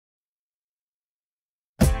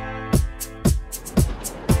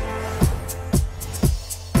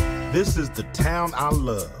This is the town I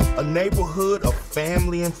love, a neighborhood of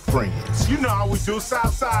family and friends. You know how we do,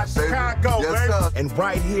 Southside Chicago, yes, baby. Sir. And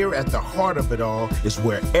right here at the heart of it all is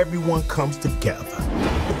where everyone comes together,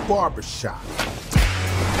 the Barbershop.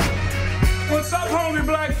 What's up, homie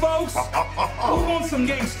black folks? Who wants some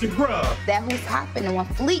gangsta grub? That who's hopping on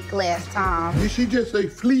fleek last time. Did she just say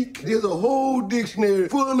fleek? There's a whole dictionary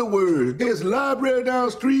full of words. There's a library down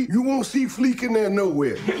the street. You won't see fleek in there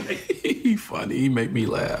nowhere. He funny. He make me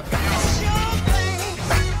laugh.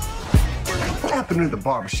 What happened to the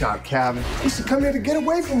barbershop, Calvin? We used to come here to get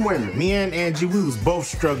away from women. Me and Angie, we was both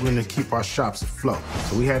struggling to keep our shops afloat,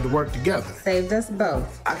 so we had to work together. Saved us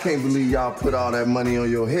both. I can't believe y'all put all that money on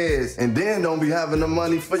your heads and then don't be having the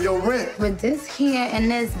money for your rent. With this hair and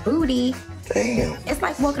this booty, Damn. it's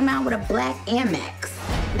like walking around with a black Amex.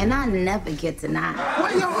 And I never get denied.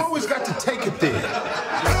 Why y'all always got to take it there?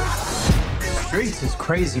 Streets is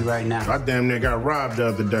crazy right now. I damn near got robbed the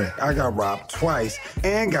other day. I got robbed twice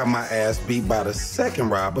and got my ass beat by the second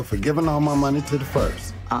robber for giving all my money to the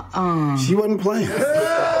first. She wasn't playing.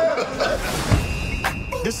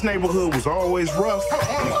 This neighborhood was always rough,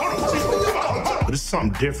 but there's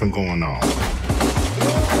something different going on.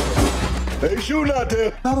 Hey, shooting out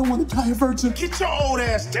there. I don't want to divert you. Get your old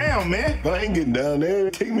ass down, man. I ain't getting down there.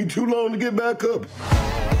 It take me too long to get back up.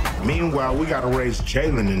 Meanwhile, we gotta raise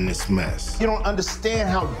Jalen in this mess. You don't understand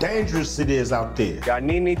how dangerous it is out there. Y'all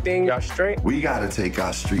need anything? Y'all straight? We gotta take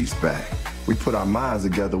our streets back. We put our minds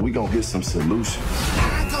together, we gonna get some solutions.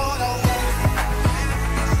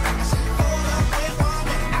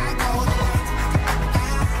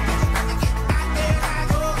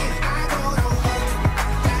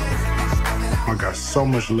 I got so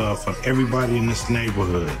much love for everybody in this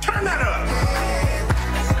neighborhood. Turn that up!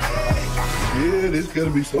 Yeah, this gotta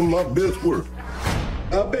be some of my best work.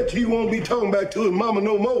 I bet you won't be talking back to his mama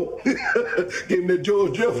no more. Give him that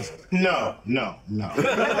George Jefferson. No.